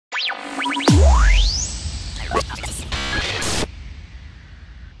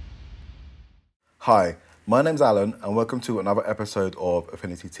Hi, my name's Alan and welcome to another episode of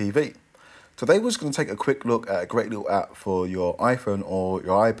Affinity TV. Today we're just going to take a quick look at a great little app for your iPhone or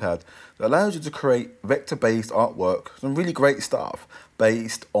your iPad that allows you to create vector-based artwork, some really great stuff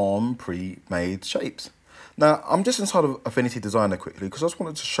based on pre-made shapes. Now, I'm just inside of Affinity Designer quickly because I just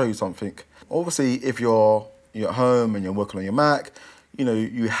wanted to show you something. Obviously, if you're at home and you're working on your Mac,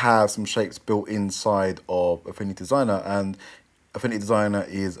 you have some shapes built inside of Affinity Designer, and Affinity Designer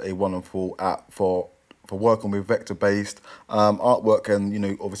is a wonderful app for working with vector-based artwork and,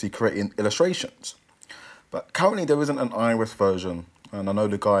 obviously creating illustrations. But currently there isn't an iOS version, and I know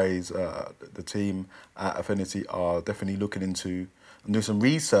the guys, the team at Affinity are definitely looking into and doing some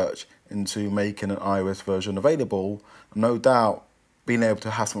research into making an iOS version available. No doubt being able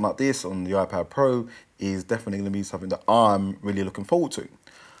to have something like this on the iPad Pro is definitely going to be something that I'm really looking forward to.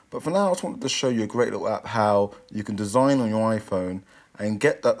 But for now, I just wanted to show you a great little app how you can design on your iPhone and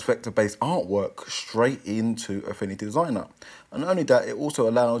get that vector-based artwork straight into Affinity Designer. And not only that, it also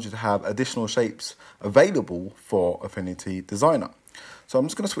allows you to have additional shapes available for Affinity Designer. So I'm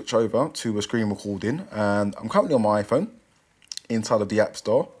just going to switch over to a screen recording, and I'm currently on my iPhone inside of the App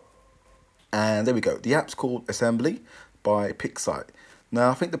Store. And there we go. The app's called Assembly by Pixite.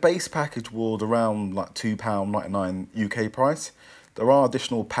 Now, I think the base package was around like £2.99 UK price. There are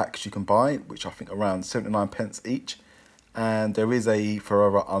additional packs you can buy, which I think are around 79 pence each. And there is a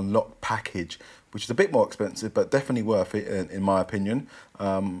Forever Unlocked package, which is a bit more expensive, but definitely worth it in my opinion.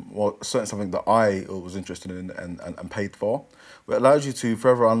 Well, certainly something that I was interested in and paid for. But it allows you to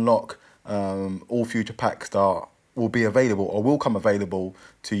forever unlock all future packs that will be available or will come available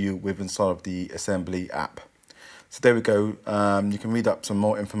to you with inside of the Assembly app. So there we go. You can read up some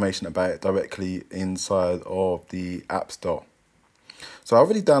more information about it directly inside of the App Store. So I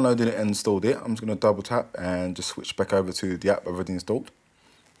already downloaded it and installed it. I'm just going to double tap and just switch back over to the app I've already installed.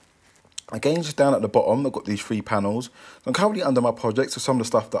 Again, just down at the bottom, I've got these three panels. I'm currently under my project, so some of the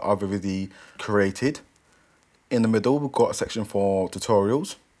stuff that I've already created. In the middle, we've got a section for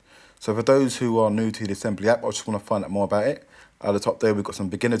tutorials. So for those who are new to the Assembly app, I just want to find out more about it. At the top there, we've got some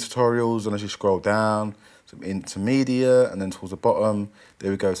beginner tutorials, and as you scroll down, some intermediate, and then towards the bottom, there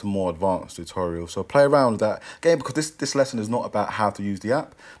we go, some more advanced tutorials. So play around with that. Again, because this lesson is not about how to use the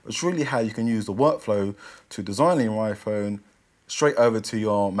app, but it's really how you can use the workflow to design on your iPhone straight over to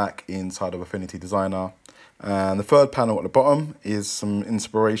your Mac inside of Affinity Designer. And the third panel at the bottom is some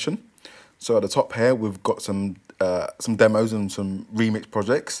inspiration. So at the top here, we've got some demos and some remix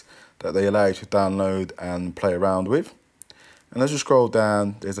projects that they allow you to download and play around with. And as you scroll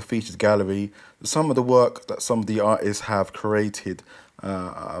down, there's a features gallery. Some of the work that some of the artists have created,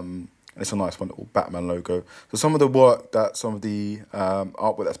 and it's a nice one, little Batman logo. So some of the work that some of the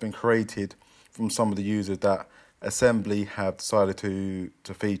artwork that's been created from some of the users that Assembly have decided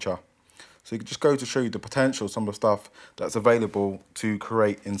to feature. So you can just go to show you the potential, some of the stuff that's available to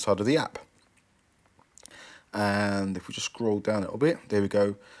create inside of the app. And if we just scroll down a little bit, there we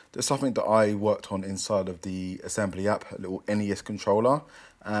go. There's something that I worked on inside of the Assembly app, a little NES controller.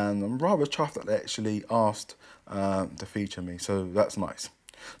 And I'm rather chuffed that they actually asked to feature me, so that's nice.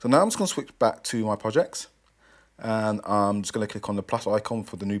 So now I'm just going to switch back to my projects. And I'm just going to click on the plus icon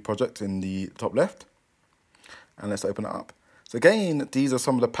for the new project in the top left. And let's open it up. So again, these are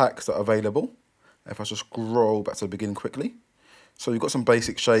some of the packs that are available. If I just scroll back to the beginning quickly. So you've got some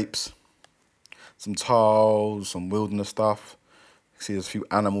basic shapes, some tiles, some wilderness stuff. You can see there's a few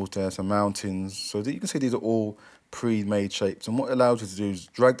animals there, some mountains. So you can see these are all pre-made shapes. And what it allows you to do is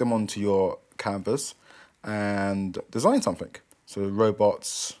drag them onto your canvas and design something. So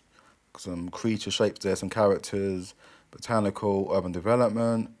robots, some creature shapes there, some characters, botanical, urban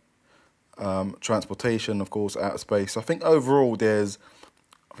development, transportation, of course, outer space. So I think overall there's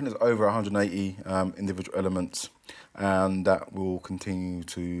over 180 individual elements, and that will continue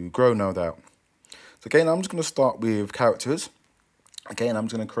to grow, no doubt. So again, I'm just going to start with characters. Again, I'm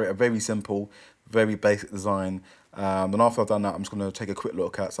just going to create a very simple, very basic design. And after I've done that, I'm just going to take a quick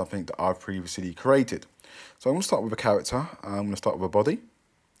look at something that I've previously created. So I'm going to start with a character. I'm going to start with a body.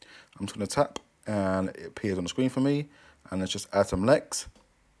 I'm just going to tap, and it appears on the screen for me. And let's just add some legs.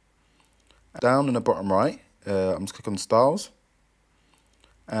 Down in the bottom right, I'm just clicking on styles.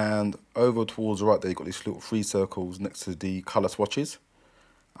 And over towards the right there, you've got these little three circles next to the color swatches.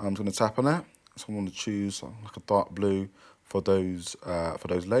 I'm just going to tap on that. So I'm going to choose like a dark blue for those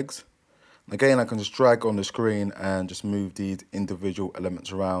legs. And again, I can just drag on the screen and just move these individual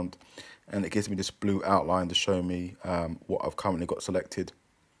elements around, and it gives me this blue outline to show me what I've currently got selected.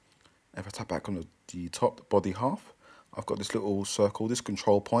 If I tap back on the top body half, I've got this little circle, this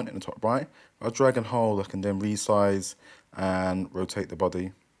control point in the top right. If I drag and hold, I can then resize and rotate the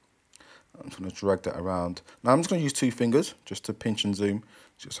body. I'm just going to drag that around. Now I'm just going to use 2 fingers just to pinch and zoom,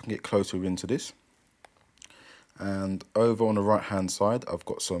 just so I can get closer into this. And over on the right hand side, I've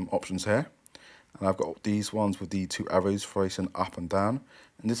got some options here. And I've got these ones with the 2 arrows facing up and down.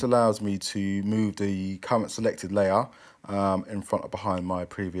 And this allows me to move the current selected layer in front or behind my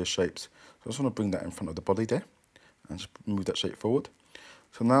previous shapes. So I just want to bring that in front of the body there and just move that shape forward.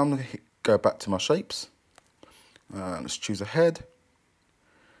 So now I'm going to go back to my shapes. Let's choose a head.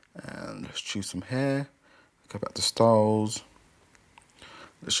 And let's choose some hair. Go back to styles.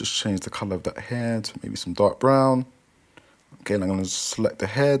 Let's just change the colour of that hair to maybe some dark brown. Again, I'm going to select the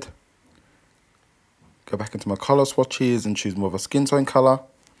head. Go back into my colour swatches and choose more of a skin tone colour.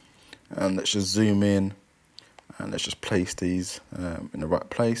 And let's just zoom in. And let's just place these in the right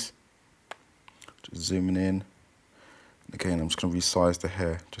place. Just zooming in. Again, I'm just going to resize the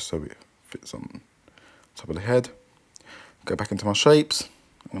hair just so it fits on top of the head. Go back into my shapes.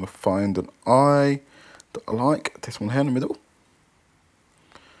 I'm going to find an eye that I like, this one here in the middle.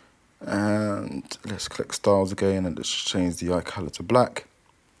 And let's click styles again and let's change the eye colour to black.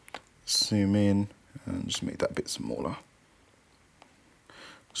 Zoom in and just make that a bit smaller.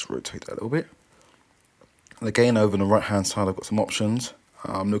 Just rotate that a little bit. And again, over on the right hand side, I've got some options.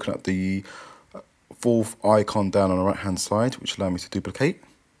 I'm looking at the 4th icon down on the right hand side, which allows me to duplicate.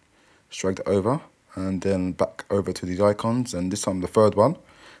 Just drag that over and then back over to these icons, and this time the 3rd one.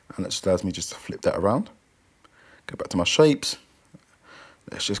 And that just allows me just to flip that around. Go back to my shapes.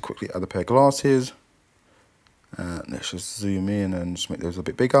 Let's just quickly add a pair of glasses. And let's just zoom in and just make those a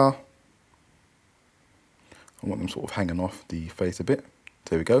bit bigger. I want them sort of hanging off the face a bit.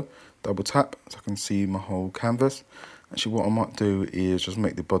 There we go. Double tap so I can see my whole canvas. Actually, what I might do is just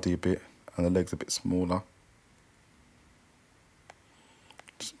make the body a bit and the legs a bit smaller.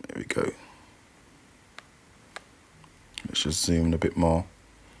 There we go. Let's just zoom in a bit more,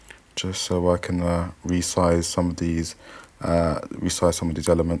 just so I can resize some of these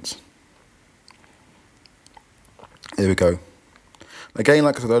elements. There we go. Again,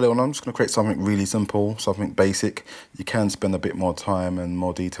 like I said earlier on, I'm just going to create something really simple, something basic. You can spend a bit more time and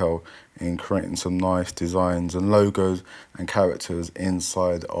more detail in creating some nice designs and logos and characters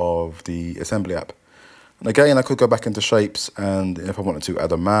inside of the assembly app. And again, I could go back into shapes, and if I wanted to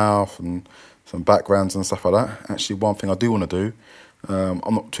add a mouth and some backgrounds and stuff like that. Actually, one thing I do want to do, I'm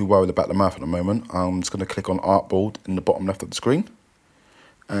not too worried about the mouth at the moment. I'm just going to click on Artboard in the bottom left of the screen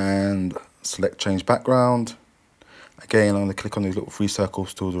and select Change Background. Again, I'm going to click on these little 3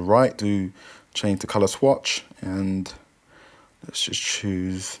 circles to the right to change the colour swatch, and let's just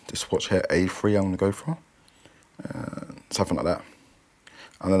choose this swatch here, A3 I'm going to go for, something like that.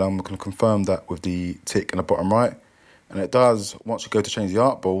 And then I'm going to confirm that with the tick in the bottom right. And it does, once you go to change the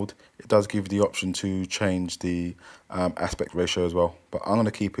artboard, it does give you the option to change the aspect ratio as well. But I'm going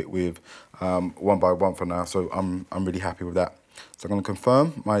to keep it with 1:1 for now, so I'm really happy with that. So I'm going to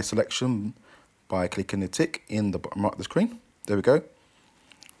confirm my selection by clicking the tick in the bottom right of the screen. There we go.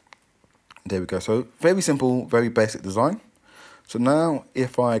 There we go. So very simple, very basic design. So now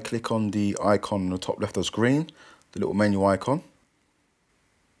if I click on the icon on the top left of the screen, the little menu icon,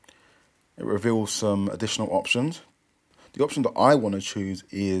 it reveals some additional options. The option that I want to choose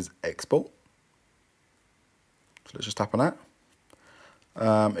is export. So let's just tap on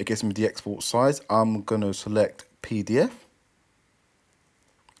that. It gives me the export size. I'm going to select PDF.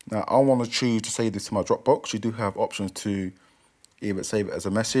 Now I want to choose to save this to my Dropbox. You do have options to either save it as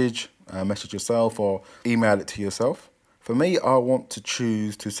a message, message yourself, or email it to yourself. For me, I want to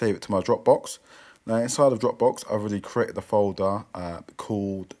choose to save it to my Dropbox. Now inside of Dropbox, I've already created a folder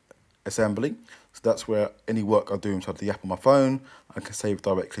called Assembly. So that's where any work I do inside the app on my phone, I can save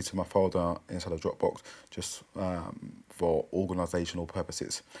directly to my folder inside of Dropbox, just for organisational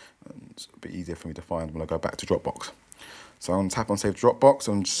purposes. And it's a bit easier for me to find when I go back to Dropbox. So I'm going to tap on Save to Dropbox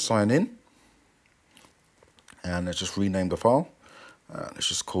and just sign in. And let's just rename the file. Let's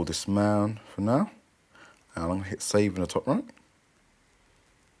just call this man for now. And I'm going to hit Save in the top right.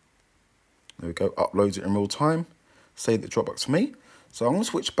 There we go, uploads it in real time. Save the Dropbox for me. So I'm going to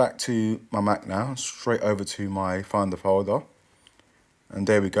switch back to my Mac now, straight over to my Finder folder. And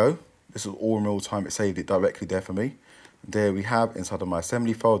there we go. This is all in real time. It saved it directly there for me. There we have, inside of my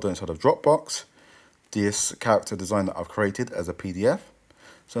assembly folder, inside of Dropbox, this character design that I've created as a PDF.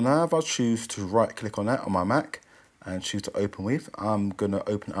 So now if I choose to right click on that on my Mac and choose to open with, I'm going to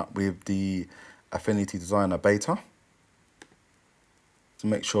open up with the Affinity Designer beta to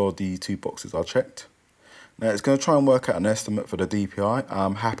make sure the 2 boxes are checked. Now it's going to try and work out an estimate for the DPI.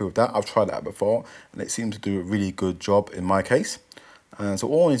 I'm happy with that. I've tried that before and it seems to do a really good job in my case. And so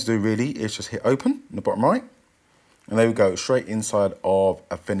all I need to do really is just hit open in the bottom right. And there we go, straight inside of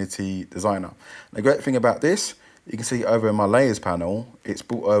Affinity Designer. The great thing about this, you can see over in my layers panel, it's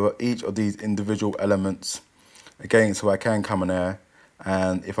brought over each of these individual elements again, so I can come in there,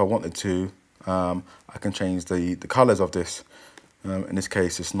 and if I wanted to, I can change the colors of this. In this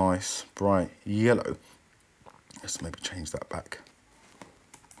case, it's nice bright yellow. Let's maybe change that back.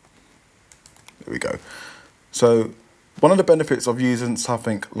 There we go. So one of the benefits of using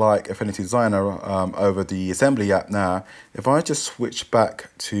something like Affinity Designer over the assembly app now, if I just switch back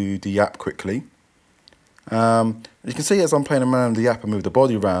to the app quickly, you can see as I'm playing around the app and move the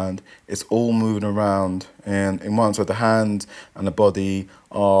body around, it's all moving around in one. So the hands and the body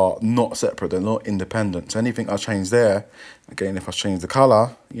are not separate, they're not independent. So anything I change there, again, if I change the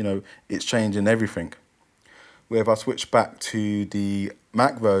color, you know, it's changing everything. Where if I switch back to the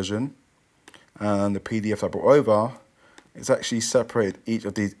Mac version and the PDF I brought over, it's actually separated each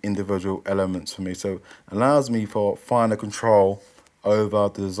of these individual elements for me. So it allows me for finer control over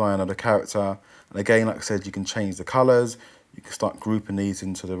the design of the character. And again, like I said, you can change the colors. You can start grouping these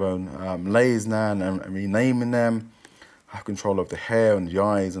into their own layers now and renaming them. I have control of the hair and the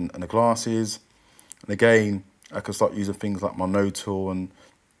eyes and the glasses. And again, I can start using things like my node tool and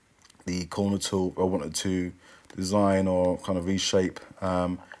the corner tool if I wanted to design or kind of reshape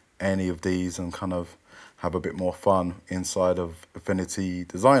any of these and kind of have a bit more fun inside of Affinity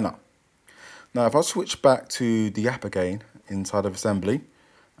Designer. Now, if I switch back to the app again inside of Assembly,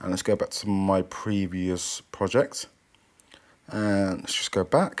 and let's go back to my previous project, and let's just go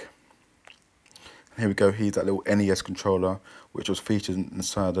back. Here we go, here's that little NES controller which was featured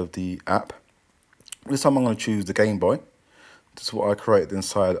inside of the app. This time I'm going to choose the Game Boy. This is what I created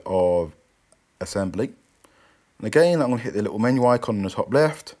inside of Assembly. And again, I'm going to hit the little menu icon in the top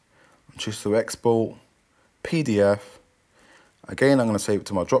left, and choose to export, PDF. Again, I'm going to save it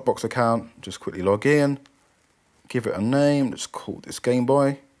to my Dropbox account, just quickly log in, give it a name, let's call this Game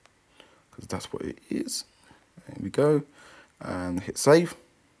Boy, because that's what it is. There we go, and hit save.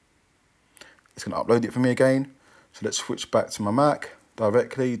 It's going to upload it for me again. So let's switch back to my Mac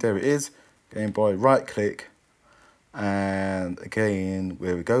directly. There it is, Game Boy, right click, and again,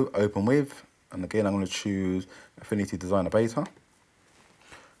 where we go, open with, and again, I'm going to choose Affinity Designer Beta.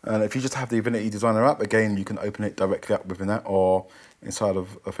 And if you just have the Affinity Designer app, again, you can open it directly up within that or inside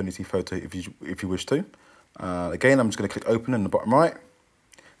of Affinity Photo if you wish to. Again, I'm just going to click open in the bottom right,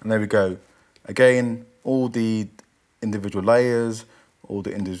 and there we go. Again, all the individual layers, all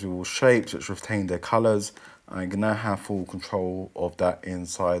the individual shapes which retain their colors. I can now have full control of that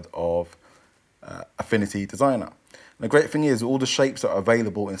inside of Affinity Designer. And the great thing is all the shapes that are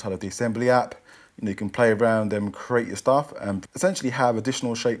available inside of the Assembly app, you can play around them, create your stuff, and essentially have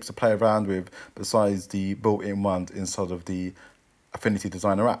additional shapes to play around with besides the built-in ones inside of the Affinity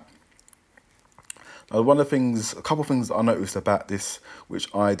Designer app. Now, a couple of things I noticed about this, which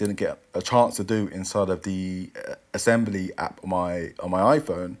I didn't get a chance to do inside of the Assembly app on my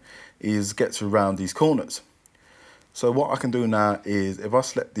iPhone, is get to around these corners. So what I can do now is, if I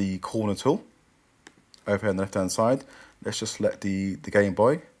select the corner tool over here on the left-hand side, let's just select the Game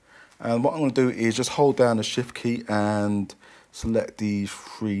Boy. And what I'm going to do is just hold down the Shift key and select these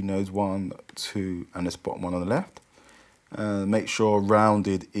three nodes, 1, 2, and this bottom one on the left. Make sure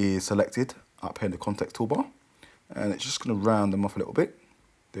rounded is selected up here in the context toolbar. And it's just going to round them off a little bit.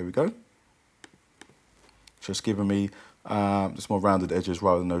 There we go. Just giving me just more rounded edges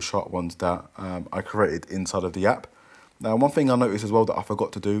rather than those sharp ones that I created inside of the app. Now, one thing I noticed as well that I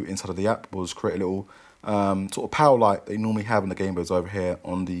forgot to do inside of the app was create a little sort of power light they normally have in the Game Boys over here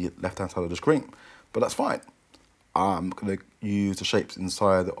on the left-hand side of the screen. But that's fine. I'm going to use the shapes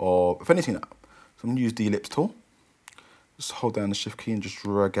inside of Affinity now. So I'm going to use the Ellipse Tool. Just hold down the Shift key and just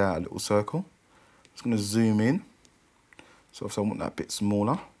drag out a little circle. Just going to zoom in. So if I want that a bit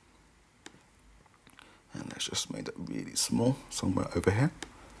smaller. And let's just make that really small, somewhere over here.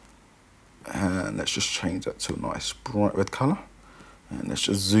 And let's just change that to a nice bright red colour. And let's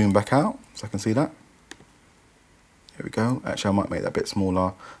just zoom back out so I can see that. There we go. Actually, I might make that a bit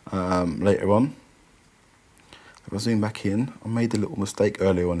smaller later on. If I zoom back in, I made a little mistake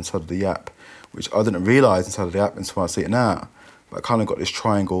earlier on inside of the app, which I didn't realise inside of the app until I see it now. But I kind of got this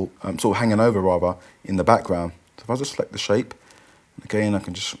triangle sort of hanging over rather in the background. So if I just select the shape, again, I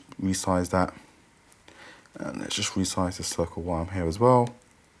can just resize that. And let's just resize this circle while I'm here as well.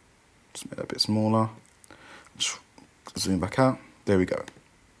 Just make that a bit smaller. Just zoom back out. There we go.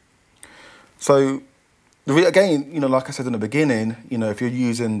 So again, like I said in the beginning, if you're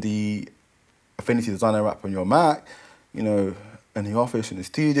using the Affinity Designer app on your Mac, in the office, in the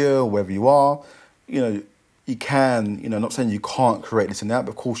studio, wherever you are, you can, not saying you can't create this in the app,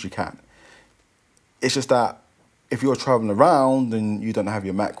 but of course you can. It's just that if you're traveling around and you don't have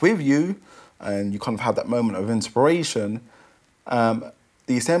your Mac with you and you kind of have that moment of inspiration,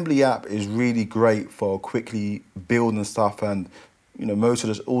 the assembly app is really great for quickly building stuff. And you know, most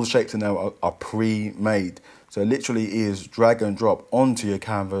of all the shapes in there are pre-made, so it literally is drag and drop onto your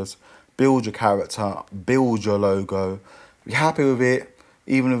canvas, build your character, build your logo. If you're happy with it,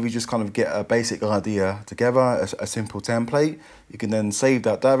 even if you just kind of get a basic idea together, a simple template, you can then save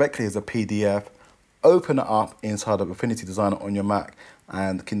that directly as a PDF, open it up inside of Affinity Designer on your Mac,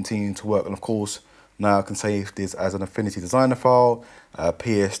 and continue to work. And of course, now I can save this as an Affinity Designer file,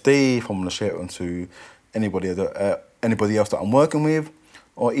 PSD, if I want to share it onto anybody else that I'm working with,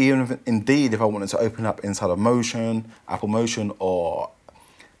 or even if, indeed if I wanted to open up inside of Motion, Apple Motion, or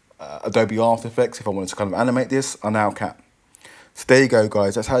Adobe After Effects, if I wanted to kind of animate this, I now can. So there you go,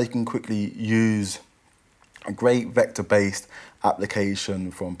 guys. That's how you can quickly use a great vector-based application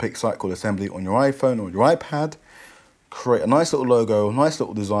from Pixar called Assembly on your iPhone or your iPad. Create a nice little logo, a nice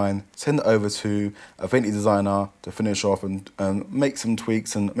little design, send it over to Affinity Designer to finish off and make some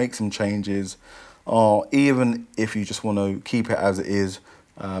tweaks and make some changes. Or even if you just want to keep it as it is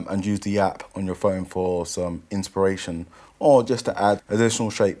and use the app on your phone for some inspiration, or just to add additional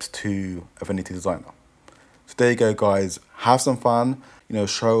shapes to Affinity Designer. So there you go, guys. Have some fun. You know,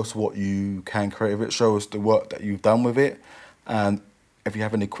 show us what you can create with it. Show us the work that you've done with it. And if you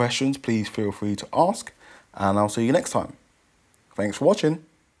have any questions, please feel free to ask. And I'll see you next time. Thanks for watching.